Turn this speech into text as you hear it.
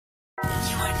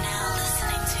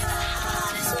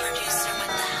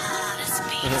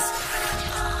Do it.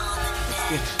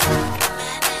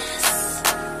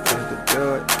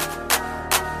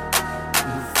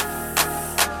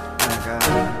 I got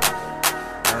it.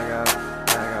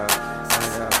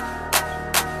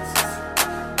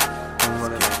 I'm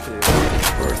running up to you.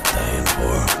 Worth dying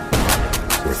for,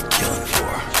 worth killing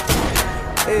for,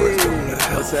 Hey, worth going to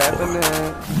hell what's for.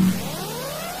 happening?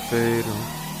 Fatal.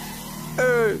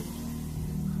 Hey.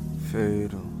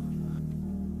 Fatal.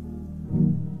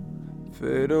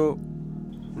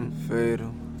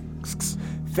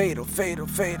 Fatal. Fatal.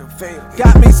 Fatal.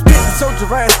 Got me spitting so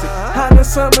Jurassic. Hot in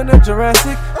summer in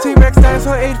Jurassic. T-Rex dance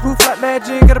her age proof like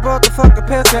magic. Gotta brought the fucking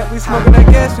past that. We smoking that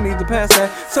gas, we need to pass that.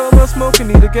 So much smoking,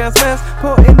 need a gas mask.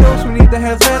 Potent dose, we need to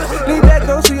have that. Need that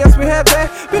dose, so yes, we have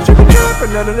that. Bitch, you can drop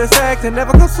none of this acting.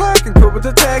 Never go slacking, cool with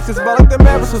the taxes. Ball like the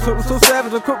Mavericks, so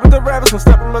savage. I'm cool with the rabbits, so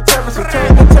step on my terrace. So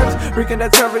turn the terrace. Reeking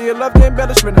that terror, you love the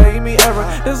embellishment. I ain't me error.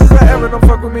 This is an error, don't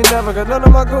fuck with me never. Got none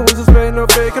of my goons, is paying no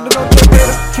fake. Cause don't check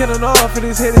haters. Killing off for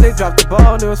these haters, they drop the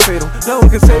ball, and it was fatal. No one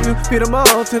can save you, beat them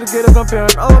all till the getters. I'm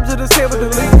bearing arms to this table,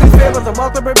 delete these favors. I'm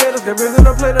off the Barbados, got risen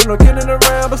on plate, no kidding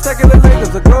around, but stacking the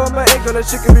Lakers. I glow in my ankle, that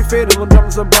shit can be fatal. I'm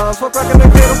dropping some bombs, fuck rocking the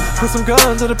cradle. Put some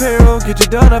guns to the payroll, get you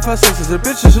done if I senses. The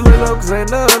bitches should lay low, cause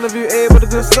ain't none of you able to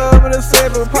do some of the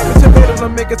same. But pop me tomatoes,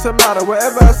 I'm making tomato.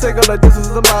 Wherever I say go, like this is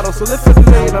the motto. So lift for the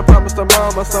lane, I promise tomorrow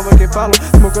my stomach can follow.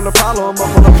 Smoking Apollo, I'm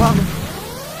up on Apollo.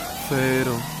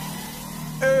 Fatal.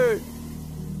 Hey.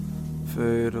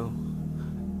 Fatal.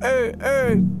 Hey.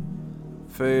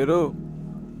 Fatal.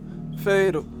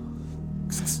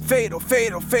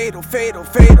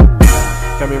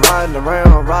 Got me riding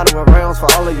with rounds for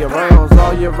all of your rounds,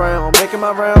 all year round. Making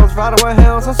my rounds, riding with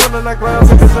hounds, I'm swimming like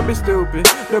rounds. Because I'm be stupid.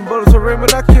 Them bullets are ring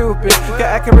when I Cupid. Got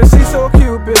accuracy so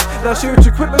Cupid. Now shoot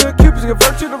you quick like a Cupid,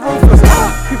 convert you to ruthless.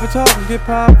 People talking, get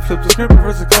popped, flip the script,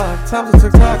 reverse the clock. Times a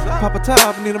TikTok, pop a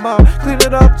top, need a mop. Clean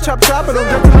it up, chop, it, no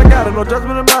judgment I got it. No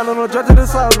judgment in mind, no judging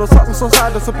inside. No sauce on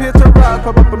side, disappear to rise.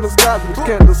 Pop up in the skies, but you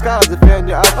can't disguise it, fan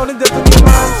your eyes. Only death in your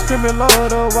mind, screaming Lord,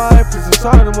 oh why? Please, I'm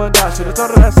sorry, no one died. Should've thought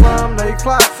of that slime, now you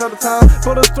clock at the time.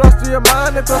 Bullets thrust to your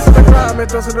mind, they thrust in the crime, they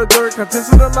thrust in the dirt.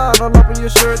 Contents in the mind, all up in your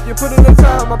shirt. You put in the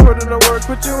time, I put in the work.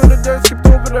 Put you in the dirt, skip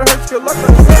over the hurts. Good luck on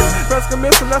the search. Rest can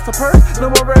miss, and that's a purse. No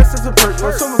more rest, it's a perk.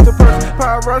 No so much the purse.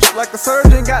 Power rush like a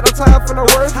surgeon. Got no time for no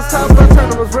words. It's time for a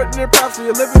turn. It was written in props, so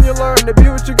you live and you learn. To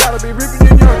be what you gotta be, reaping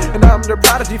in your. And I'm the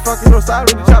prodigy, fucking no side.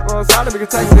 When you chop on the side, we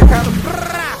can tax the economy.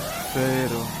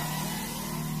 Fatal.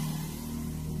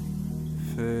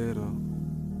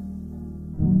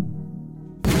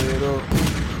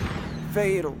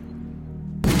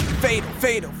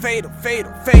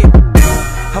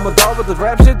 I'm a dog with the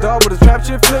rap shit, dog with the trap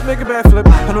shit, flip, make a backflip.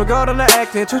 I'm no god on the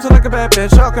acting, treated like a bad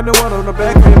bitch, sharking the one on the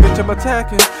back end, bitch, I'm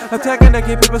attacking, that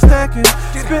keep people stacking,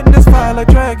 spitting this fire like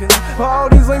dragon. For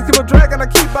all these links keep a dragon, I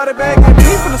keep body bagging.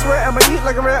 Beef in the sweat, I'ma eat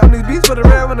like a rat on these beats, but a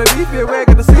rat when the beef be a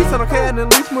wagon. The seats, I don't care, and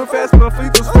at least move fast, but my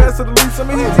fleet was fast, at least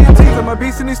I'm a hit TNTs, I'm a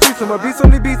beast in these streets, I'm a beast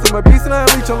on these beats, I'm a beast and I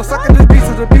reach, I'm a sucker this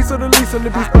beast, is a beast of the least, I'm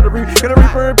the beast by the reap, gotta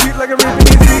reap and repeat like a reaping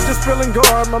these beats, just feeling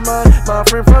guard, my mind, my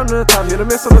friend from the time, you're the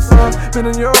miss of the sun, been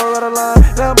in your out of line.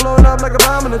 Now I'm blowing up like a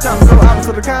bomb in the top. So opposite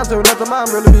of the contour, not the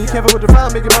mind. Really be careful with the fine,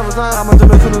 make your mama sign. I'm a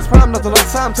dimensional prime, nothing like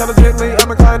time. Intelligently, I'm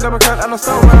a client, Democrat, I'm a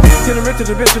stone rhyme. Getting rich to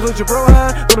the bitch, you lose your bro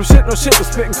line. But I'm shit, no shit, was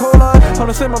spitting cold line. On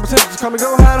the same, my potential, just call me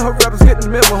go high. Hope rappers get in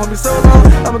the middle, homie, so long.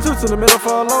 I'm a tooth in the middle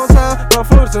for a long time. But I'm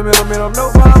fluid in the middle, man, I'm no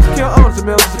bombs. Kill owns the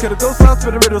middle, just get a ghost sound.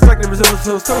 Spit the riddle, second resemblance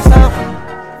to a toast down.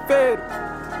 Fatal.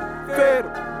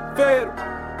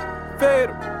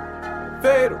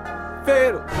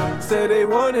 Say they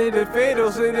wanted it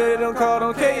fatal, so they don't call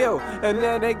on KO. And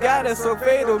then they got it so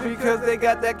fatal because they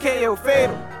got that KO.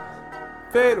 Fatal.